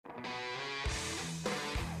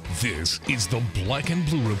This is the Black and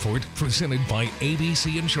Blue Report presented by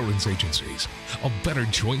ABC Insurance Agencies, a better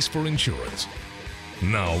choice for insurance.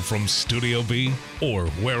 Now from Studio B, or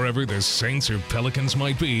wherever the Saints or Pelicans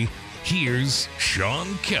might be, here's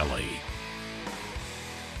Sean Kelly.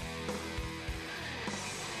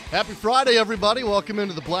 Happy Friday, everybody. Welcome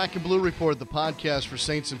into the Black and Blue Report, the podcast for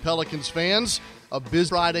Saints and Pelicans fans. A busy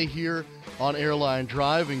Friday here on Airline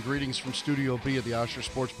Drive, and greetings from Studio B at the Osher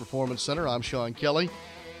Sports Performance Center. I'm Sean Kelly.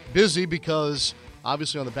 Busy because,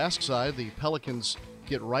 obviously, on the basketball side, the Pelicans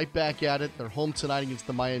get right back at it. They're home tonight against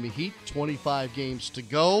the Miami Heat. 25 games to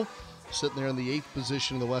go. Sitting there in the 8th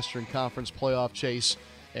position in the Western Conference playoff chase.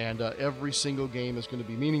 And every single game is going to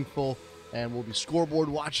be meaningful. And we'll be scoreboard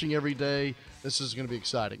watching every day. This is going to be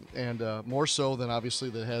exciting. And more so than, obviously,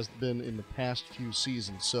 that has been in the past few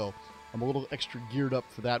seasons. So I'm a little extra geared up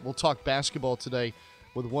for that. We'll talk basketball today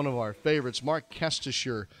with one of our favorites. Marc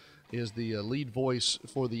Kestecher is the lead voice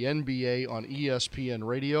for the NBA on ESPN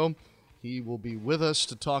Radio. He will be with us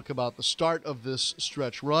to talk about the start of this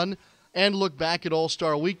stretch run and look back at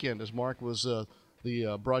All-Star Weekend, as Mark was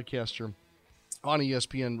the broadcaster on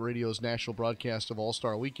ESPN Radio's national broadcast of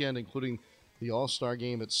All-Star Weekend, including the All-Star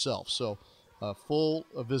game itself. So full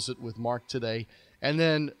visit with Mark today. And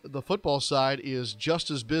then the football side is just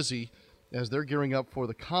as busy as they're gearing up for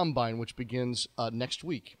the Combine, which begins next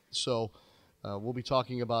week. So we'll be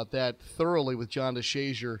talking about that thoroughly with John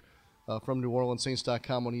DeShazier from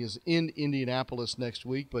NewOrleansSaints.com when he is in Indianapolis next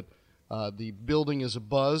week. But the building is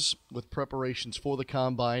abuzz with preparations for the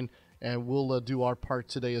Combine, and we'll do our part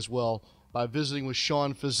today as well by visiting with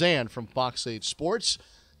Sean Fazan from Fox 8 Sports.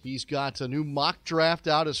 He's got a new mock draft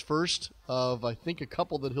out, his first of, I think, a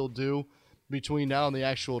couple that he'll do between now and the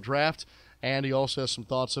actual draft. And he also has some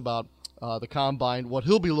thoughts about the Combine, what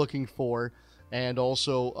he'll be looking for, and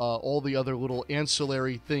also all the other little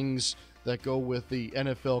ancillary things that go with the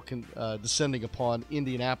NFL descending upon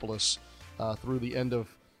Indianapolis through the end of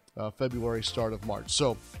February, start of March.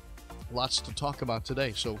 So lots to talk about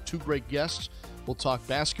today. So two great guests. We'll talk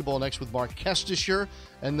basketball next with Marc Kestecher,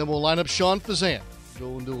 and then we'll line up Sean Fazan.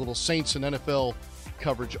 Go and do a little Saints and NFL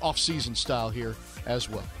coverage, off-season style here as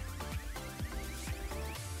well.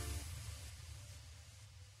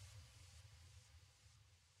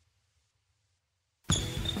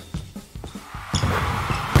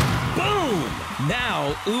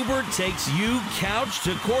 Now, Uber takes you couch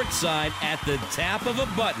to courtside at the tap of a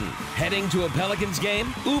button. Heading to a Pelicans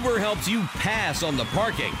game? Uber helps you pass on the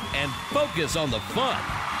parking and focus on the fun.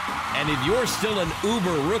 And if you're still an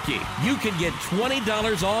Uber rookie, you can get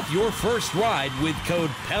 $20 off your first ride with code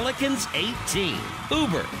Pelicans18.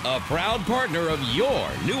 Uber, a proud partner of your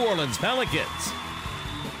New Orleans Pelicans.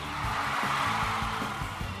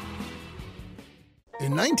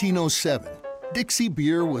 In 1907, Dixie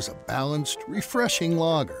Beer was a balanced, refreshing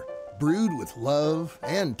lager, brewed with love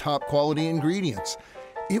and top-quality ingredients.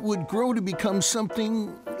 It would grow to become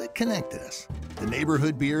something that connected us, the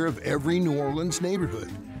neighborhood beer of every New Orleans neighborhood.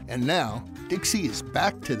 And now, Dixie is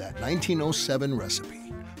back to that 1907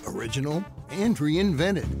 recipe, original and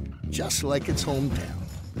reinvented, just like its hometown.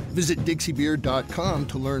 Visit DixieBeer.com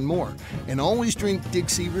to learn more, and always drink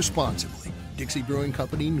Dixie responsibly. Dixie Brewing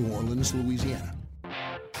Company, New Orleans, Louisiana.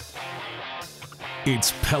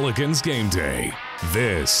 It's Pelicans game day.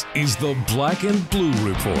 This is the Black and Blue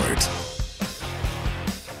Report.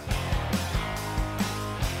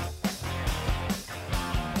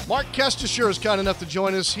 Marc Kestecher is kind enough to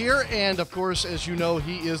join us here, and of course, as you know,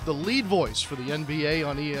 he is the lead voice for the NBA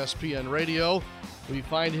on ESPN Radio. We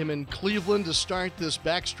find him in Cleveland to start this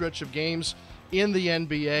backstretch of games in the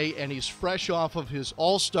NBA, and he's fresh off of his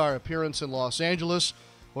All-Star appearance in Los Angeles,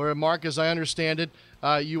 where, Mark, as I understand it,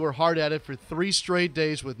 you were hard at it for 3 straight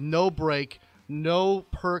days with no break, no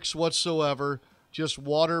perks whatsoever, just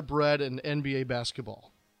water, bread, and NBA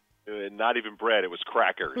basketball. Not even bread; it was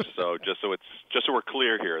crackers. So just so we're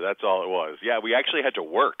clear here, that's all it was. Yeah, we actually had to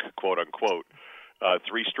work, quote unquote,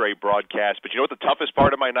 3 straight broadcasts. But you know what the toughest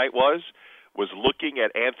part of my night was looking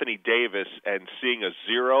at Anthony Davis and seeing a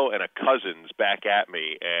 0 and a Cousins back at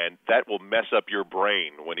me, and that will mess up your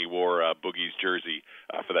brain when he wore Boogie's jersey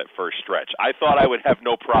for that first stretch. I thought I would have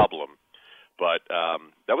no problem, but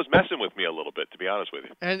that was messing with me a little bit, to be honest with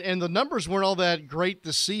you. And the numbers weren't all that great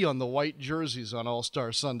to see on the white jerseys on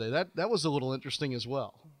All-Star Sunday. That was a little interesting as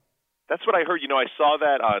well. That's what I heard. You know, I saw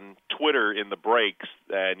that on Twitter in the breaks,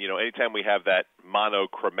 and, you know, anytime we have that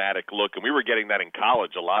monochromatic look, and we were getting that in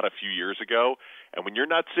college a few years ago, and when you're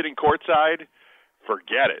not sitting courtside,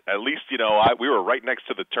 forget it. At least, you know, we were right next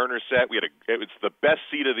to the Turner set. It was the best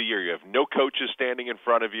seat of the year. You have no coaches standing in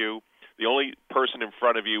front of you. The only person in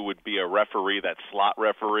front of you would be a referee, that slot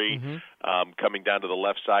referee, coming down to the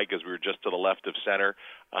left side because we were just to the left of center.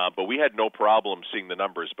 But we had no problem seeing the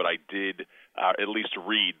numbers, but I did at least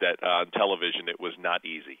read that on television it was not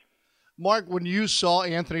easy. Mark, when you saw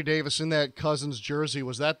Anthony Davis in that Cousins jersey,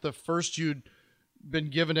 was that the first you'd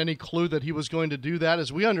been given any clue that he was going to do that?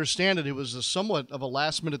 As we understand it, it was somewhat of a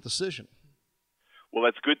last-minute decision. Well,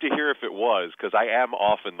 that's good to hear if it was, because I am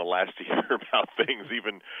often the last to hear about things,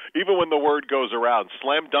 even when the word goes around.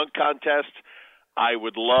 Slam dunk contest, I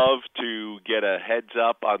would love to get a heads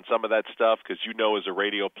up on some of that stuff, because as a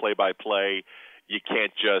radio play-by-play, you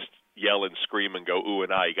can't just yell and scream and go ooh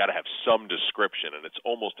and ah. You got to have some description, and it's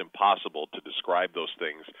almost impossible to describe those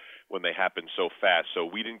things when they happen so fast. So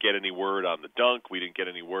we didn't get any word on the dunk. We didn't get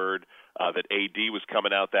any word that AD was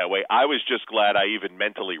coming out that way. I was just glad I even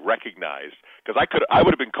mentally recognized, because I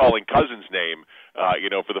would have been calling Cousins' name,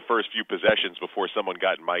 for the first few possessions before someone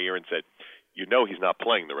got in my ear and said, he's not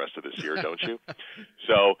playing the rest of this year, don't you?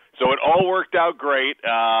 So it all worked out great.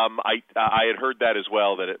 I had heard that as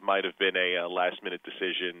well, that it might have been a last-minute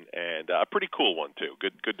decision, and a pretty cool one too.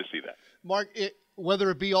 Good to see that. Mark,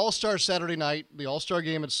 whether it be All-Star Saturday night, the All-Star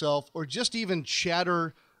game itself, or just even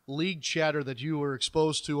league chatter that you were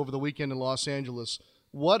exposed to over the weekend in Los Angeles,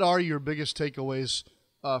 what are your biggest takeaways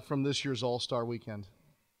from this year's All-Star weekend?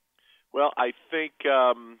 Well, I think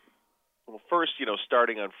first,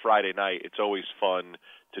 starting on Friday night, it's always fun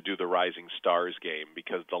to do the Rising Stars game,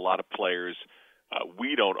 because a lot of players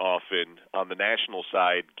we don't often, on the national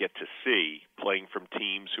side, get to see playing from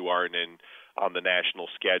teams who aren't on the national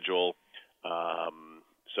schedule.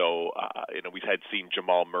 We've had seen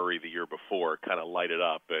Jamal Murray the year before kind of light it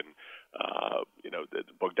up, and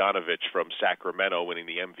Bogdanovich from Sacramento winning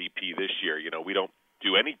the MVP this year. We don't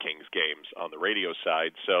do any Kings games on the radio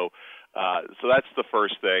side, so that's the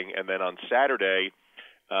first thing. And then on Saturday,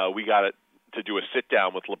 we got to do a sit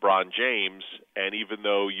down with LeBron James, and even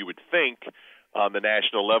though you would think on the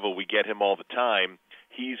national level we get him all the time,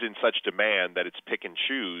 he's in such demand that it's pick and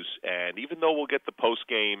choose. And even though we'll get the post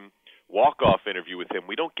game walk-off interview with him,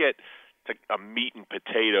 we don't get a meat and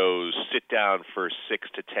potatoes sit down for 6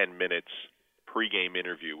 to 10 minutes pregame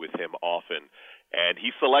interview with him often. And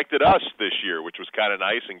he selected us this year, which was kind of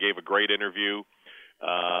nice, and gave a great interview.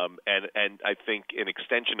 And I think in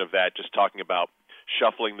extension of that, just talking about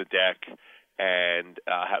shuffling the deck and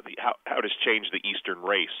how it has changed the Eastern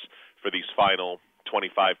race for these final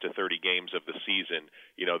 25 to 30 games of the season.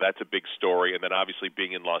 That's a big story. And then obviously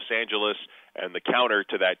being in Los Angeles, and the counter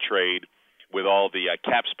to that trade with all the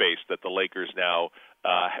cap space that the Lakers now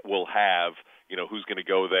will have, who's going to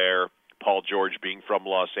go there. Paul George being from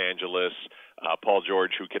Los Angeles, Paul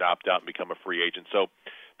George who could opt out and become a free agent. So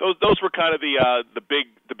those were kind of the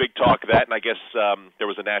big talk of that, and I guess there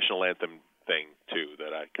was a national anthem thing too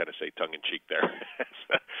that I kind of say tongue in cheek there,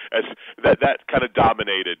 as that kind of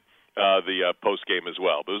dominated the post game as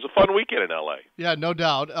well. But it was a fun weekend in LA. Yeah, no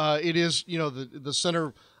doubt. It is the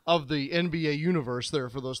center of the NBA universe there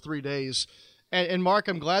for those 3 days. And Mark,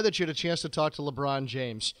 I'm glad that you had a chance to talk to LeBron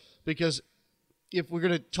James, because if we're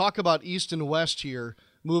going to talk about East and West here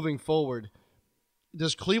moving forward,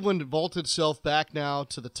 does Cleveland vault itself back now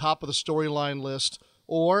to the top of the storyline list,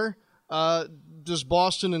 or does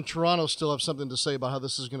Boston and Toronto still have something to say about how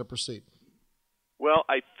this is going to proceed? Well,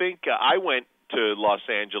 I think I went to Los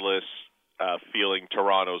Angeles feeling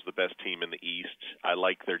Toronto's the best team in the East. I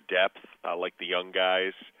like their depth. I like the young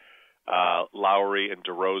guys. Lowry and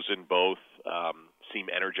DeRozan both seem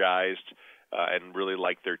energized and really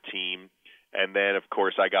like their team. And then, of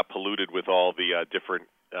course, I got polluted with all the different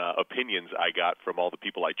opinions I got from all the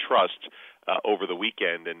people I trust over the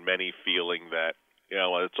weekend, and many feeling that,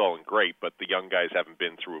 it's all great, but the young guys haven't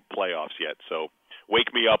been through playoffs yet. So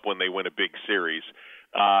wake me up when they win a big series.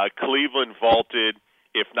 Cleveland vaulted,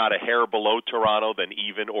 if not a hair below Toronto, then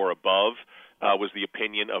even or above, was the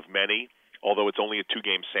opinion of many, although it's only a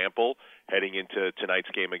 2-game sample heading into tonight's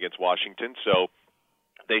game against Washington. So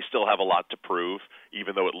they still have a lot to prove,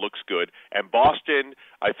 even though it looks good. And Boston,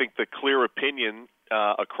 I think the clear opinion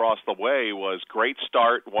across the way was great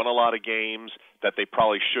start, won a lot of games that they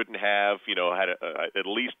probably shouldn't have, had at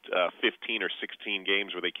least 15 or 16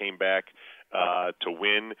 games where they came back to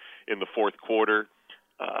win in the fourth quarter.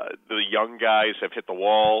 The young guys have hit the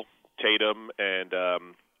wall, Tatum and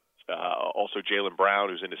also Jaylen Brown,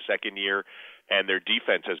 who's in his second year, and their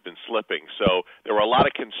defense has been slipping. So there were a lot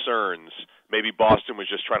of concerns. Maybe Boston was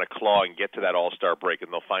just trying to claw and get to that All-Star break,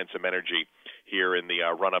 and they'll find some energy here in the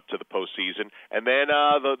run-up to the postseason. And then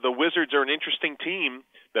the Wizards are an interesting team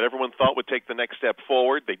that everyone thought would take the next step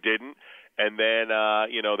forward. They didn't. And then,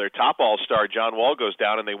 their top all-star, John Wall, goes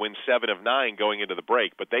down, and they win 7 of 9 going into the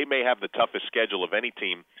break. But they may have the toughest schedule of any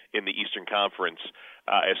team in the Eastern Conference,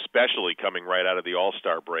 especially coming right out of the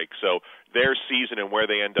all-star break. So their season and where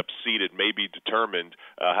they end up seated may be determined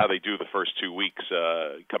how they do the first 2 weeks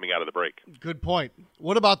coming out of the break. Good point.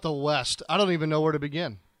 What about the West? I don't even know where to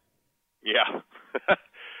begin. Yeah.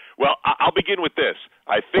 Well, I'll begin with this.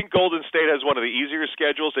 I think Golden State has one of the easier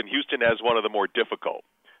schedules, and Houston has one of the more difficult.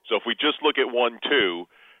 So if we just look at 1-2,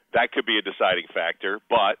 that could be a deciding factor.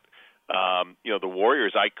 But, the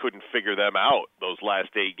Warriors, I couldn't figure them out those last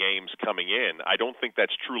 8 games coming in. I don't think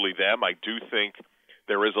that's truly them. I do think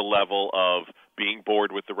there is a level of being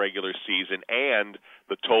bored with the regular season and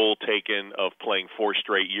the toll taken of playing 4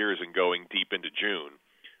 straight years and going deep into June.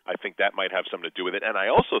 I think that might have something to do with it. And I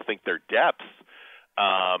also think their depth,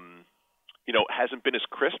 hasn't been as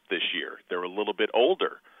crisp this year. They're a little bit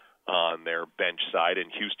older on their bench side,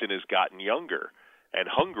 and Houston has gotten younger and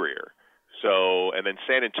hungrier. So, and then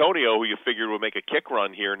San Antonio, who you figured would make a kick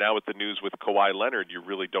run here, now with the news with Kawhi Leonard, you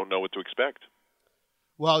really don't know what to expect.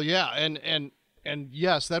 Well, yeah, and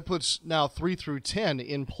yes, that puts now 3 through 10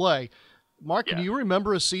 in play. Mark, Can you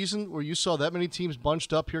remember a season where you saw that many teams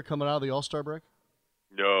bunched up here coming out of the All-Star break?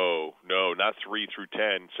 No, not 3 through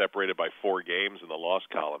 10, separated by 4 games in the loss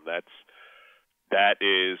column. That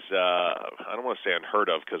is, I don't want to say unheard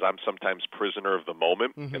of because I'm sometimes prisoner of the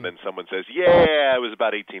moment, and then someone says, yeah, it was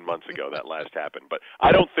about 18 months ago that last happened. But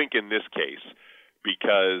I don't think in this case,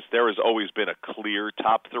 because there has always been a clear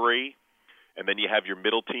top 3, and then you have your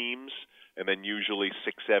middle teams, and then usually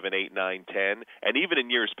 6, 7, 8, 9, 10. And even in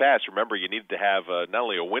years past, remember, you needed to have not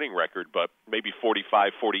only a winning record, but maybe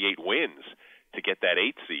 45, 48 wins to get that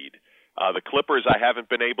 8 seed. The Clippers I haven't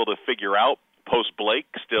been able to figure out. Post-Blake,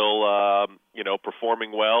 still,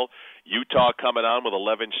 performing well. Utah coming on with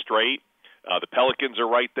 11 straight. The Pelicans are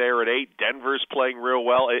right there at 8. Denver's playing real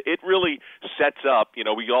well. It really sets up,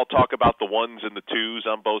 we all talk about the 1s and the 2s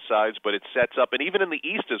on both sides, but it sets up, and even in the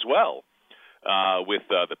East as well, with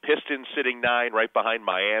the Pistons sitting 9 right behind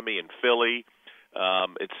Miami and Philly.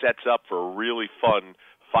 It sets up for a really fun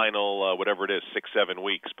final, 6-7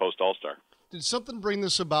 weeks post-All-Star. Did something bring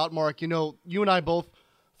this about, Mark? You and I both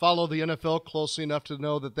follow the NFL closely enough to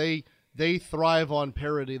know that they thrive on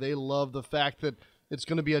parity. They love the fact that it's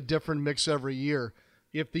going to be a different mix every year.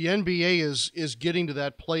 If the NBA is getting to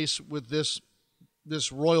that place with this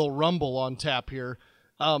Royal Rumble on tap here,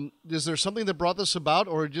 is there something that brought this about,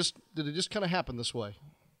 or did it just kind of happen this way?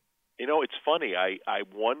 It's funny. I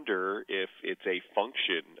wonder if it's a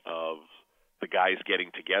function of the guys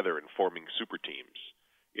getting together and forming super teams,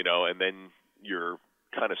 and then you're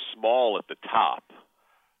kind of small at the top,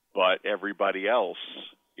 but everybody else,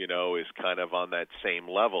 is kind of on that same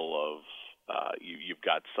level of you've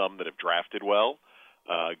got some that have drafted well,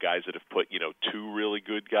 guys that have put, 2 really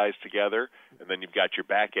good guys together, and then you've got your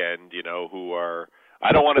back end, who are,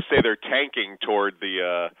 I don't want to say they're tanking toward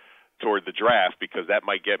the draft because that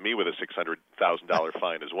might get me with a $600,000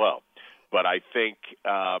 fine as well. But I think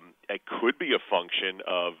it could be a function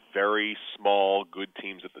of very small, good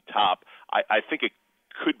teams at the top. I think it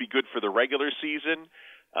could be good for the regular season.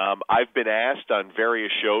 I've been asked on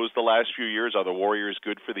various shows the last few years, are the Warriors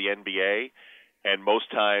good for the NBA? And most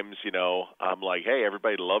times, I'm like, hey,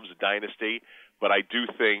 everybody loves a dynasty. But I do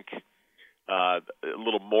think a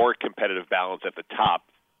little more competitive balance at the top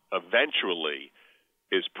eventually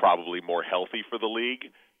is probably more healthy for the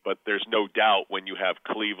league. But there's no doubt when you have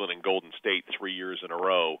Cleveland and Golden State 3 years in a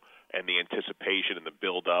row and the anticipation and the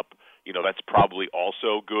build-up, that's probably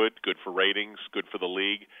also good for ratings, good for the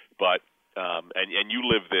league. But and you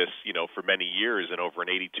live this, for many years and over an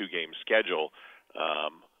 82-game schedule.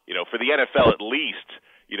 For the NFL at least,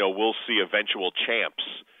 we'll see eventual champs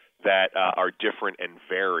that are different and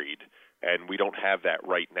varied, and we don't have that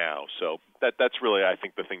right now. So that's really, I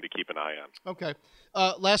think, the thing to keep an eye on. Okay.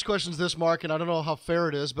 Last question is this, Mark, and I don't know how fair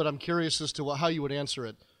it is, but I'm curious as to how you would answer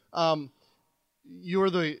it. You're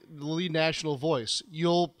the lead national voice.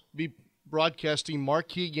 You'll be broadcasting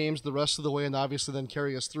marquee games the rest of the way and obviously then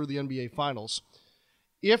carry us through the NBA Finals.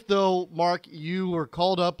 If, though, Mark, you were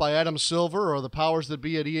called up by Adam Silver or the powers that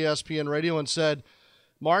be at ESPN Radio and said,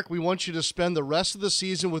 Mark, we want you to spend the rest of the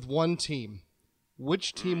season with one team,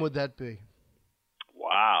 which team would that be?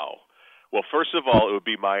 Wow. Well, first of all, it would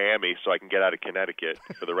be Miami so I can get out of Connecticut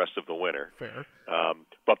for the rest of the winter. Fair.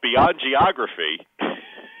 But beyond geography,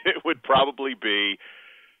 it would probably be,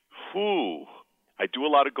 I do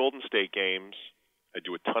a lot of Golden State games. I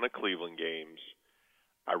do a ton of Cleveland games.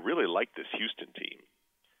 I really like this Houston team.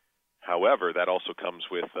 However, that also comes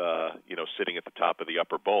with, sitting at the top of the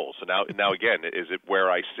upper bowl. So now again, is it where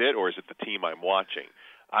I sit or is it the team I'm watching?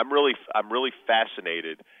 I'm really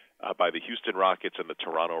fascinated by the Houston Rockets and the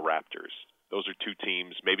Toronto Raptors. Those are two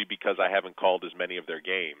teams, maybe because I haven't called as many of their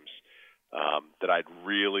games, that I'd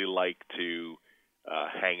really like to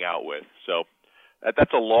hang out with. So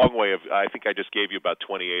that's a long way of. I think I just gave you about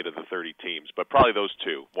 28 of the 30 teams, but probably those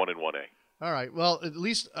two, 1 and 1A. All right. Well, at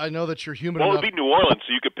least I know that you're human enough. enough. Well, it would be New Orleans,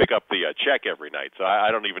 so you could pick up the check every night. So I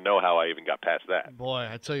don't even know how I even got past that. Boy,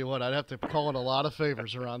 I tell you what, I'd have to call in a lot of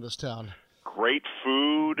favors around this town. Great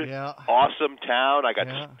food, yeah. Awesome town. I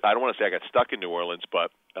don't want to say I got stuck in New Orleans, but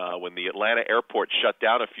when the Atlanta airport shut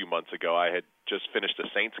down a few months ago, I had just finished a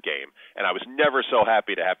Saints game, and I was never so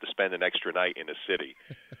happy to have to spend an extra night in a city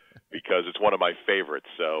because it's one of my favorites.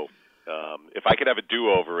 So if I could have a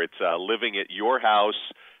do-over, it's living at your house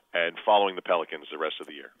and following the Pelicans the rest of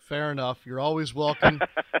the year. Fair enough. You're always welcome.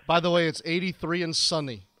 By the way, it's 83 and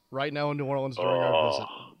sunny right now in New Orleans during our visit.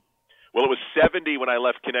 Well, it was 70 when I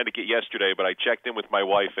left Connecticut yesterday, but I checked in with my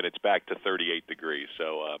wife, and it's back to 38 degrees.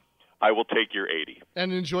 So I will take your 80.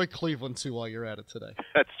 And enjoy Cleveland, too, while you're at it today.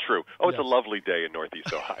 That's true. Oh, yes. It's a lovely day in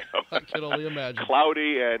Northeast Ohio. I can only imagine.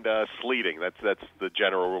 Cloudy and sleeting. That's the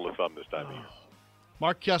general rule of thumb this time of year.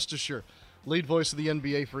 Mark Kestisher, lead voice of the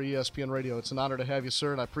NBA for ESPN Radio. It's an honor to have you,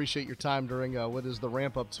 sir, and I appreciate your time during what is the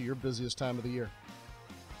ramp-up to your busiest time of the year.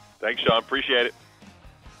 Thanks, Sean. Appreciate it.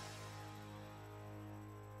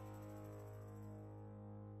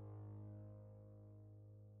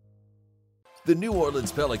 The New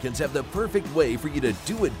Orleans Pelicans have the perfect way for you to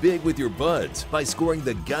do it big with your buds by scoring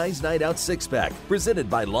the Guys Night Out six-pack,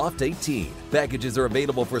 presented by Loft 18. Packages are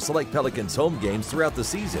available for select Pelicans home games throughout the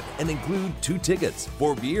season and include 2 tickets,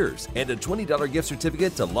 4 beers, and a $20 gift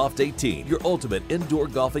certificate to Loft 18, your ultimate indoor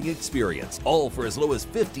golfing experience, all for as low as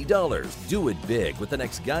 $50. Do it big with the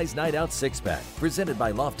next Guys Night Out six-pack, presented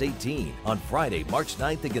by Loft 18, on Friday, March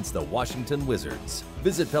 9th against the Washington Wizards.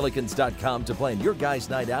 Visit Pelicans.com to plan your Guys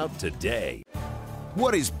Night Out today.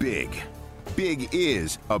 What is big? Big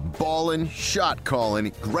is a ballin',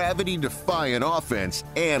 shot-callin', gravity-defying offense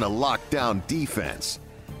and a lockdown defense.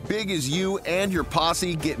 Big is you and your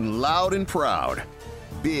posse getting loud and proud.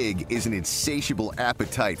 Big is an insatiable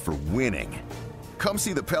appetite for winning. Come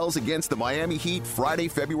see the Pels against the Miami Heat Friday,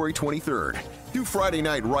 February 23rd. Do Friday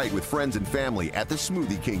night right with friends and family at the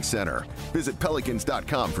Smoothie King Center. Visit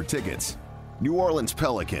Pelicans.com for tickets. New Orleans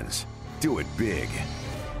Pelicans. Do it big.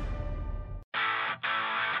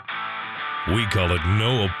 We call it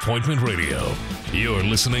No Appointment Radio. You're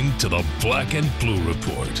listening to the Black and Blue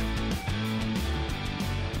Report.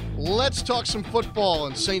 Let's talk some football,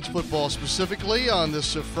 and Saints football specifically on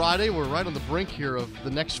this Friday. We're right on the brink here of the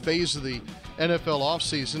next phase of the NFL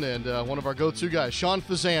offseason, and one of our go-to guys, Sean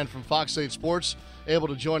Fazan from Fox 8 Sports, able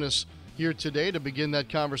to join us here today to begin that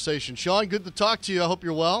conversation. Sean, good to talk to you. I hope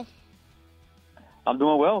you're well. I'm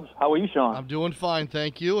doing well. How are you, Sean? I'm doing fine,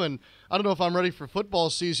 thank you. And I don't know if I'm ready for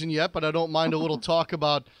football season yet, but I don't mind a little talk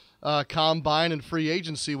about combine and free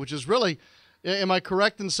agency, which is really, am I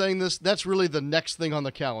correct in saying this? That's really the next thing on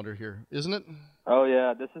the calendar here, isn't it? Oh,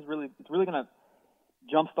 yeah. It's really going to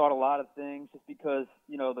jumpstart a lot of things just because,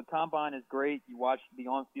 the combine is great. You watch the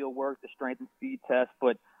on-field work, the strength and speed test,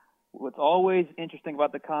 but what's always interesting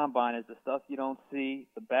about the combine is the stuff you don't see,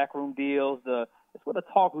 the backroom deals, it's where the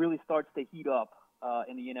talk really starts to heat up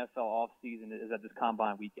in the NFL offseason is at this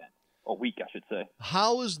combine weekend, or week, I should say.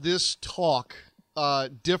 How is this talk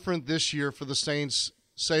different this year for the Saints,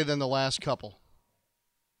 say, than the last couple?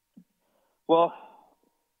 Well,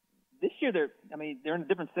 this year they're in a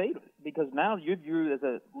different state because now you're viewed as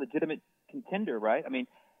a legitimate contender, right? I mean,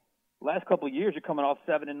 last couple of years you're coming off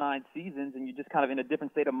 7 and 9 seasons, and you're just kind of in a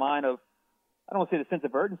different state of mind of, I don't want to say the sense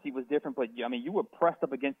of urgency was different, but you were pressed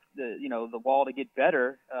up against the wall to get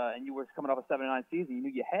better, and you were coming off a 7 and 9 season. You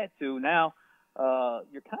knew you had to. Now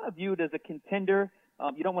you're kind of viewed as a contender.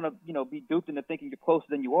 You don't want to be duped into thinking you're closer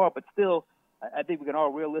than you are, but still, I think we can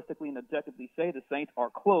all realistically and objectively say the Saints are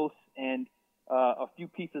close and a few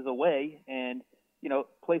pieces away. And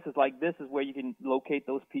places like this is where you can locate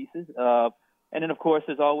those pieces. And then of course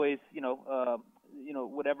there's always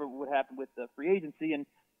whatever would happen with the free agency. And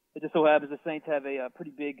it just so happens the Saints have a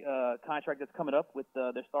pretty big contract that's coming up with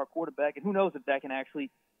their star quarterback, and who knows if that can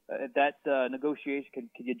actually negotiation can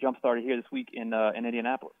get jump started here this week in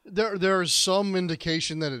Indianapolis. There's some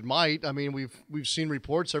indication that it might. I mean, we've seen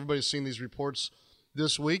reports. Everybody's seen these reports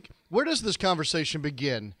this week. Where does this conversation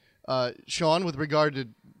begin, Sean? With regard to,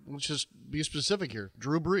 let's just be specific here,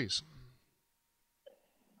 Drew Brees.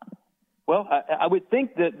 Well, I would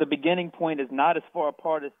think that the beginning point is not as far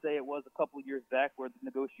apart as, say, it was a couple of years back where the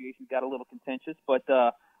negotiations got a little contentious. But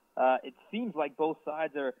it seems like both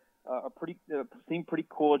sides seem pretty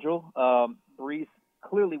cordial. Brees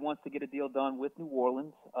clearly wants to get a deal done with New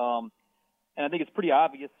Orleans. And I think it's pretty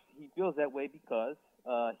obvious he feels that way because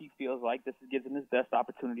he feels like this gives him his best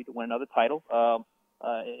opportunity to win another title.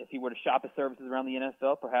 If he were to shop his services around the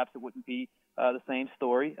NFL, perhaps it wouldn't be the same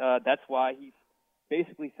story. That's why he's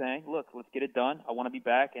basically saying, look, let's get it done. I want to be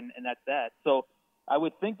back, and that's that. So I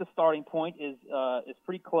would think the starting point is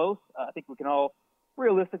pretty close. I think we can all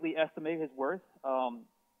realistically estimate his worth.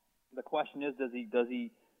 The question is, does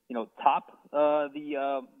he top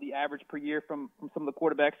the average per year from some of the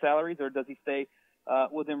quarterback salaries, or does he stay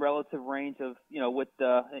within relative range of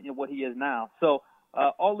what he is now? So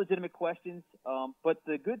all legitimate questions. But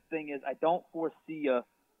the good thing is I don't foresee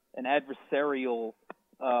an adversarial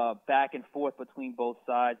back and forth between both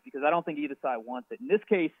sides because I don't think either side wants it. In this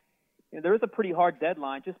case, there is a pretty hard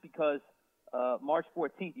deadline just because March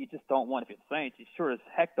 14th you just don't want, if you're the Saints, you sure as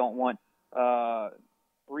heck don't want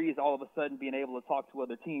Breeze all of a sudden being able to talk to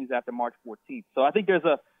other teams after March 14th. So I think there's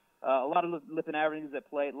a lot of different avenues at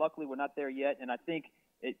play. Luckily, we're not there yet, and I think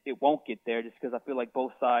it won't get there just because I feel like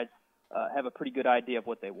both sides have a pretty good idea of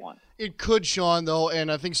what they want. It could, Sean, though,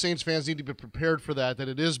 and I think Saints fans need to be prepared for that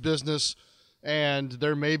it is business and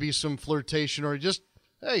there may be some flirtation or just,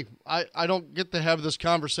 hey, I don't get to have this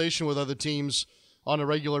conversation with other teams on a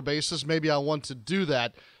regular basis. Maybe I want to do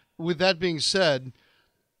that. With that being said,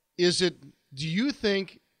 do you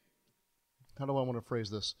think, how do I want to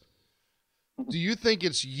phrase this? Do you think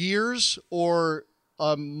it's years or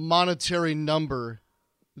a monetary number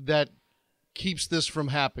that keeps this from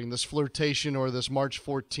happening, this flirtation or this March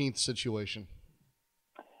 14th situation?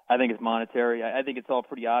 I think it's monetary. I think it's all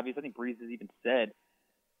pretty obvious. I think Breeze has even said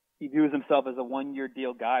he views himself as a one-year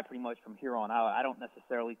deal guy pretty much from here on out. I don't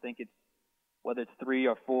necessarily think it's whether it's 3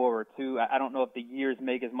 or 4 or 2. I don't know if the years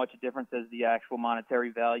make as much a difference as the actual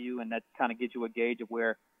monetary value, and that kind of gives you a gauge of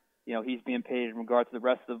where he's being paid in regard to the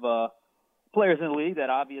rest of players in the league that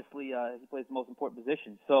obviously he plays the most important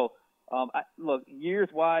position. So, look,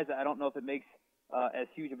 years-wise, I don't know if it makes as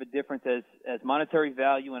huge of a difference as monetary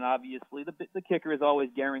value, and obviously the kicker is always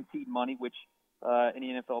guaranteed money, which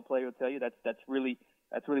any NFL player will tell you that's really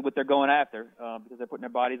what they're going after because they're putting their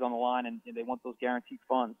bodies on the line and they want those guaranteed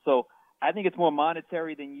funds. So I think it's more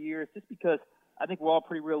monetary than years just because I think we're all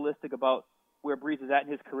pretty realistic about where Breeze is at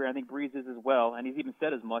in his career. I think Breeze is as well, and he's even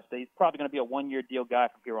said as much that he's probably going to be a one-year deal guy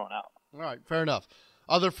from here on out. All right, fair enough.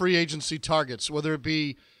 Other free agency targets, whether it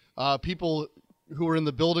be people who were in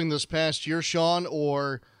the building this past year, Sean,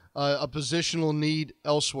 or a positional need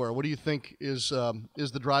elsewhere. What do you think is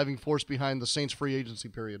the driving force behind the Saints free agency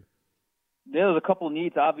period? There's a couple of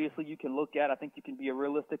needs, obviously, you can look at. I think you can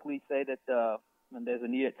realistically say that there's a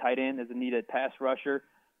need at tight end, there's a need at pass rusher.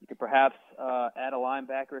 You could perhaps add a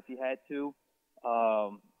linebacker if you had to.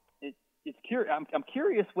 It's curious. I'm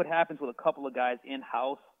curious what happens with a couple of guys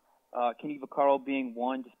in-house. Kenny Vaccaro being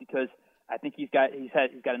one, just because I think he's got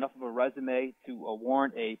enough of a resume to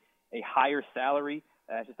warrant a higher salary.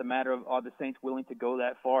 It's just a matter of, are the Saints willing to go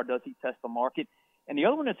that far? Does he test the market? And the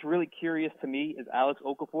other one that's really curious to me is Alex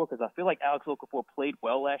Okafor, because I feel like Alex Okafor played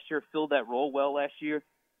well last year, filled that role well last year,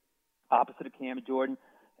 opposite of Cam Jordan.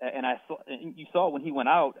 And you saw when he went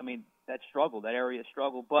out, that area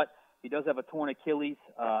struggled. But he does have a torn Achilles.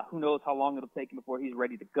 Who knows how long it'll take him before he's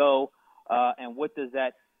ready to go? And what does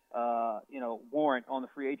that warrant on the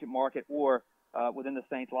free agent market or within the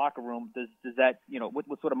Saints locker room? Does that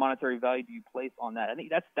what sort of monetary value do you place on that? I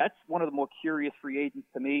think that's one of the more curious free agents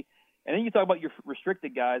to me. And then you talk about your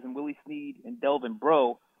restricted guys and Willie Snead and Delvin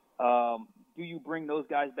Breaux. Do you bring those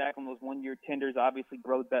guys back on those one-year tenders? Obviously,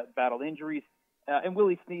 Breaux battled injuries. And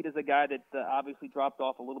Willie Snead is a guy that obviously dropped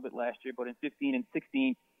off a little bit last year, but in 15 and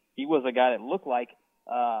 16, he was a guy that looked like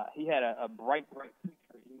he had a bright future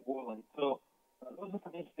in New Orleans. So those are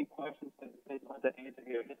some interesting questions that they want to answer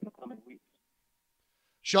here in the coming weeks.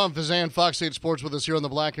 Sean Fazan, Fox 8 Sports, with us here on the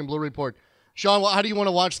Black and Blue Report. Sean, how do you want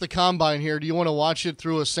to watch the Combine here? Do you want to watch it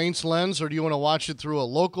through a Saints lens, or do you want to watch it through a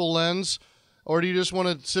local lens, or do you just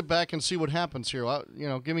want to sit back and see what happens here?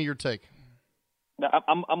 Give me your take.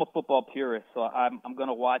 I'm a football purist, so I'm going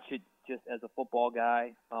to watch it just as a football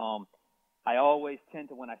guy. I always tend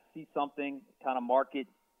to, when I see something, kind of mark it.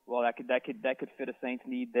 Well, that could fit a Saints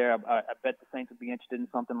need there. I bet the Saints would be interested in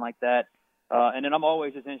something like that. And then I'm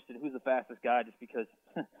always just interested in who's the fastest guy, just because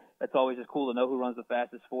that's always just cool to know who runs the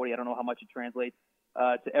fastest 40. I don't know how much it translates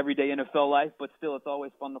to everyday NFL life, but still, it's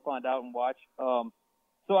always fun to find out and watch.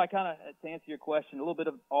 So I kind of, to answer your question, a little bit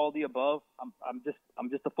of all the above. I'm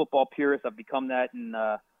just a football purist. I've become that, and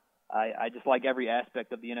I just like every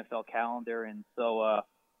aspect of the NFL calendar. And so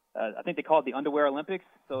I think they call it the Underwear Olympics.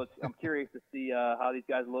 So I'm curious to see how these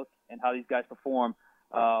guys look and how these guys perform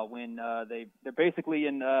when they're basically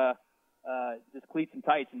in just cleats and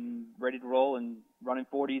tights and ready to roll and running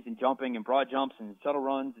 40s and jumping and broad jumps and shuttle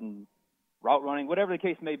runs and route running, whatever the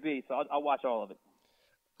case may be. So I'll watch all of it.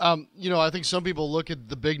 I think some people look at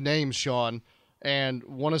the big names, Sean, and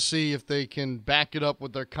want to see if they can back it up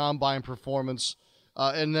with their combine performance.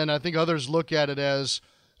 And then I think others look at it as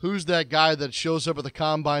who's that guy that shows up at the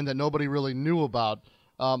combine that nobody really knew about.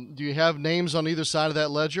 Do you have names on either side of that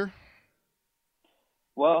ledger?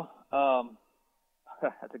 Well,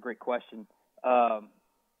 that's a great question.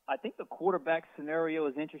 I think the quarterback scenario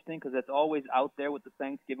is interesting because that's always out there with the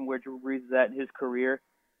Saints, given where Drew Brees is at in his career.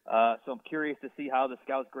 So I'm curious to see how the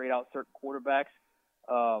scouts grade out certain quarterbacks.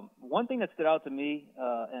 One thing that stood out to me,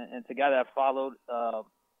 and it's a guy that I've followed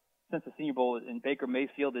since the Senior Bowl in Baker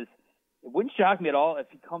Mayfield, is it wouldn't shock me at all if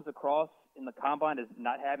he comes across in the combine as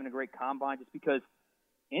not having a great combine, just because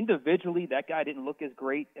individually that guy didn't look as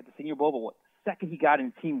great at the Senior Bowl, but second he got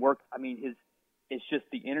in teamwork, I mean, it's just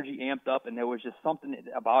the energy amped up, and there was just something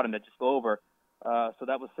about him that just go over. So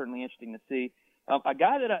that was certainly interesting to see. A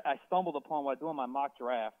guy that I stumbled upon while doing my mock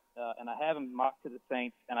draft, and I have him mocked to the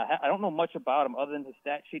Saints, and I don't know much about him other than his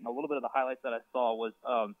stat sheet and a little bit of the highlights that I saw, was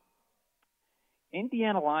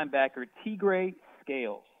Indiana linebacker Tigre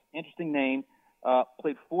Scales. Interesting name.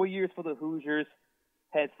 Played 4 years for the Hoosiers.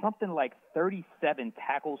 Had something like 37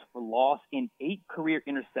 tackles for loss in 8 career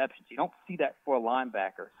interceptions. You don't see that for a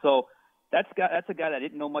linebacker. So that's a guy that I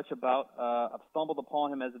didn't know much about. I've stumbled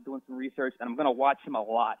upon him as I'm doing some research, and I'm going to watch him a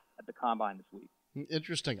lot at the Combine this week.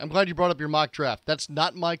 Interesting. I'm glad you brought up your mock draft. That's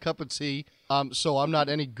not my cup of tea, so I'm not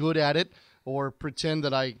any good at it or pretend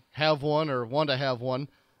that I have one or want to have one.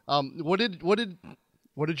 What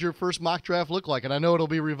did your first mock draft look like? And I know it'll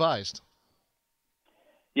be revised.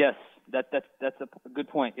 Yes, that's a good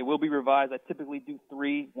point. It will be revised. I typically do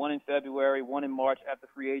 3, one in February, one in March after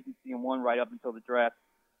free agency, and one right up until the draft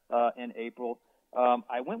in April.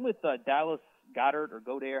 I went with Dallas Goedert, or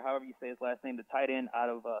Goddard, however you say his last name, the tight end out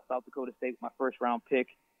of South Dakota State, my first-round pick.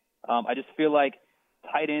 I just feel like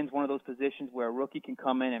tight end's one of those positions where a rookie can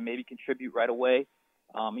come in and maybe contribute right away.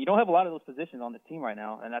 You don't have a lot of those positions on the team right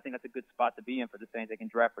now, and I think that's a good spot to be in for the Saints. They can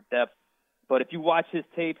draft for depth. But if you watch his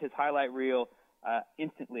tape, his highlight reel,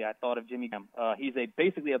 instantly I thought of Jimmy Graham. He's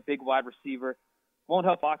basically a big wide receiver. Won't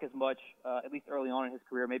help block as much, at least early on in his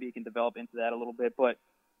career. Maybe he can develop into that a little bit. But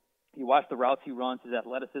you watch the routes he runs, his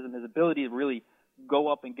athleticism, his ability to really go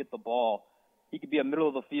up and get the ball. He could be a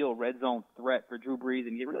middle-of-the-field red zone threat for Drew Brees,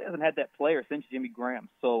 and he really hasn't had that player since Jimmy Graham.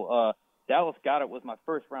 So Dallas Goedert was my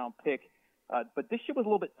first-round pick. But this year was a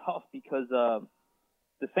little bit tough because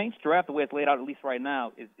the Saints draft, the way it's laid out, at least right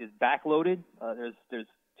now, is backloaded. There's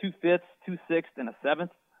 2 5ths, 2 6ths, and a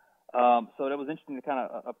 7th. So that was interesting to kind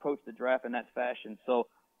of approach the draft in that fashion. So,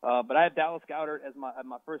 but I have Dallas Goedert as my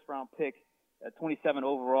first-round pick. At 27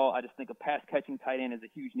 overall, I just think a pass-catching tight end is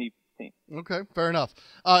a huge need for the team. Okay, fair enough.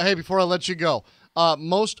 Hey, before I let you go,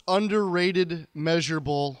 most underrated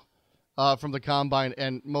measurable from the Combine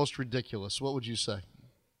and most ridiculous, what would you say?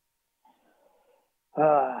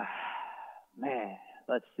 Man,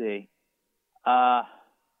 let's see.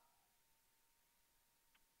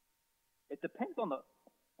 It depends on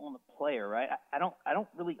the player, right? I don't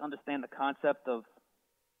really understand the concept of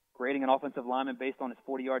grading an offensive lineman based on his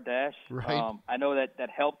 40-yard dash. Right. I know that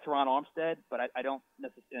helped Teron Armstead, but I don't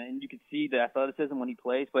necessarily, and you can see the athleticism when he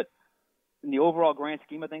plays, but in the overall grand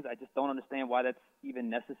scheme of things, I just don't understand why that's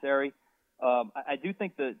even necessary. I do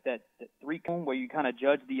think that 3-cone, where you kind of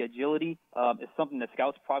judge the agility, is something that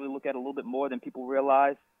scouts probably look at a little bit more than people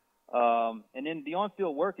realize. And then the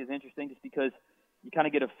on-field work is interesting just because you kind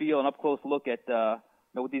of get a feel, an up-close look at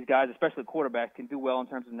what these guys, especially quarterbacks, can do well in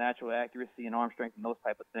terms of natural accuracy and arm strength and those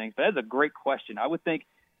type of things. But that's a great question. I would think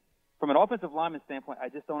from an offensive lineman standpoint, I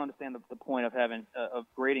just don't understand the point of having of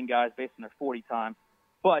grading guys based on their 40 time.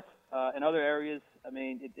 But in other areas, I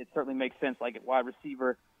mean, it certainly makes sense, like at wide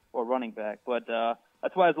receiver or running back. But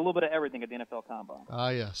that's why there's a little bit of everything at the NFL Combine.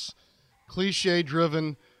 Yes.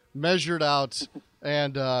 Cliche-driven, measured out,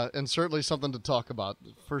 and certainly something to talk about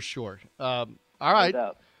for sure. All right. No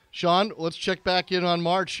doubt. Sean, let's check back in on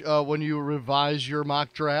March when you revise your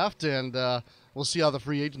mock draft, and we'll see how the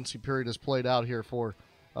free agency period has played out here for,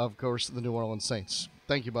 of course, the New Orleans Saints.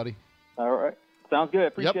 Thank you, buddy. All right. Sounds good.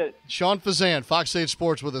 Appreciate it. Sean Fazan, Fox 8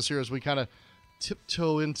 Sports, with us here as we kind of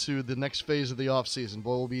tiptoe into the next phase of the offseason.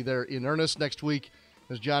 Boy, we'll be there in earnest next week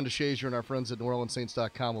as John DeShazier and our friends at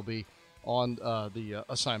NewOrleansSaints.com will be on the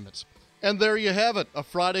assignments. And there you have it, a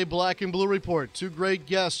Friday Black and Blue Report. 2 great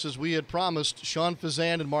guests, as we had promised, Sean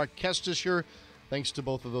Fazan and Mark Kestisher. Thanks to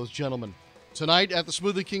both of those gentlemen. Tonight at the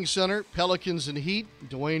Smoothie King Center, Pelicans and Heat.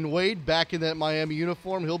 Dwayne Wade back in that Miami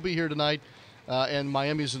uniform. He'll be here tonight And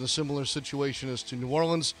Miami's in a similar situation as to New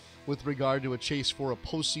Orleans with regard to a chase for a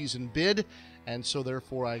postseason bid. And so,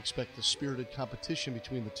 therefore, I expect a spirited competition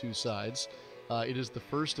between the two sides. It is the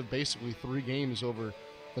first of basically 3 games over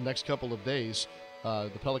the next couple of days.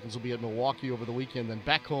 The Pelicans will be at Milwaukee over the weekend, then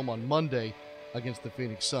back home on Monday against the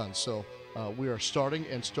Phoenix Suns. So we are starting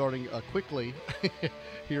quickly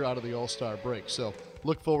here out of the All-Star break. So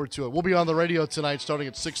look forward to it. We'll be on the radio tonight starting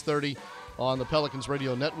at 6:30 on the Pelicans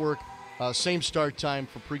Radio Network. Same start time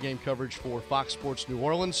for pregame coverage for Fox Sports New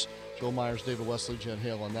Orleans. Joe Myers, David Wesley, Jen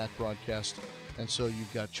Hale on that broadcast. And so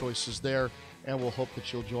you've got choices there, and we'll hope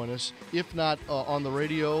that you'll join us. If not on the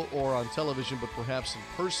radio or on television, but perhaps in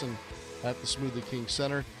person at the Smoothie King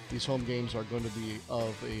Center. These home games are going to be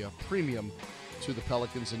of a premium to the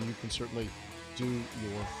Pelicans, and you can certainly do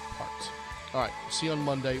your part. All right, see you on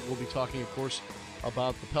Monday. We'll be talking, of course,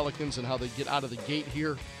 about the Pelicans and how they get out of the gate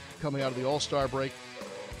here coming out of the All-Star break.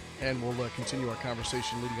 And we'll continue our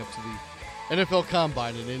conversation leading up to the NFL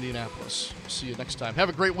Combine in Indianapolis. See you next time. Have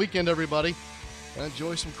a great weekend, everybody.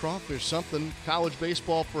 Enjoy some crawfish, something. College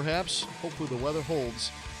baseball, perhaps. Hopefully the weather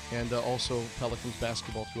holds. And also Pelicans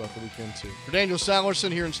basketball throughout the weekend, too. For Daniel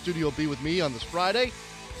Salerson here in Studio B with me on this Friday,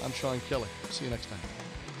 I'm Sean Kelly. See you next time.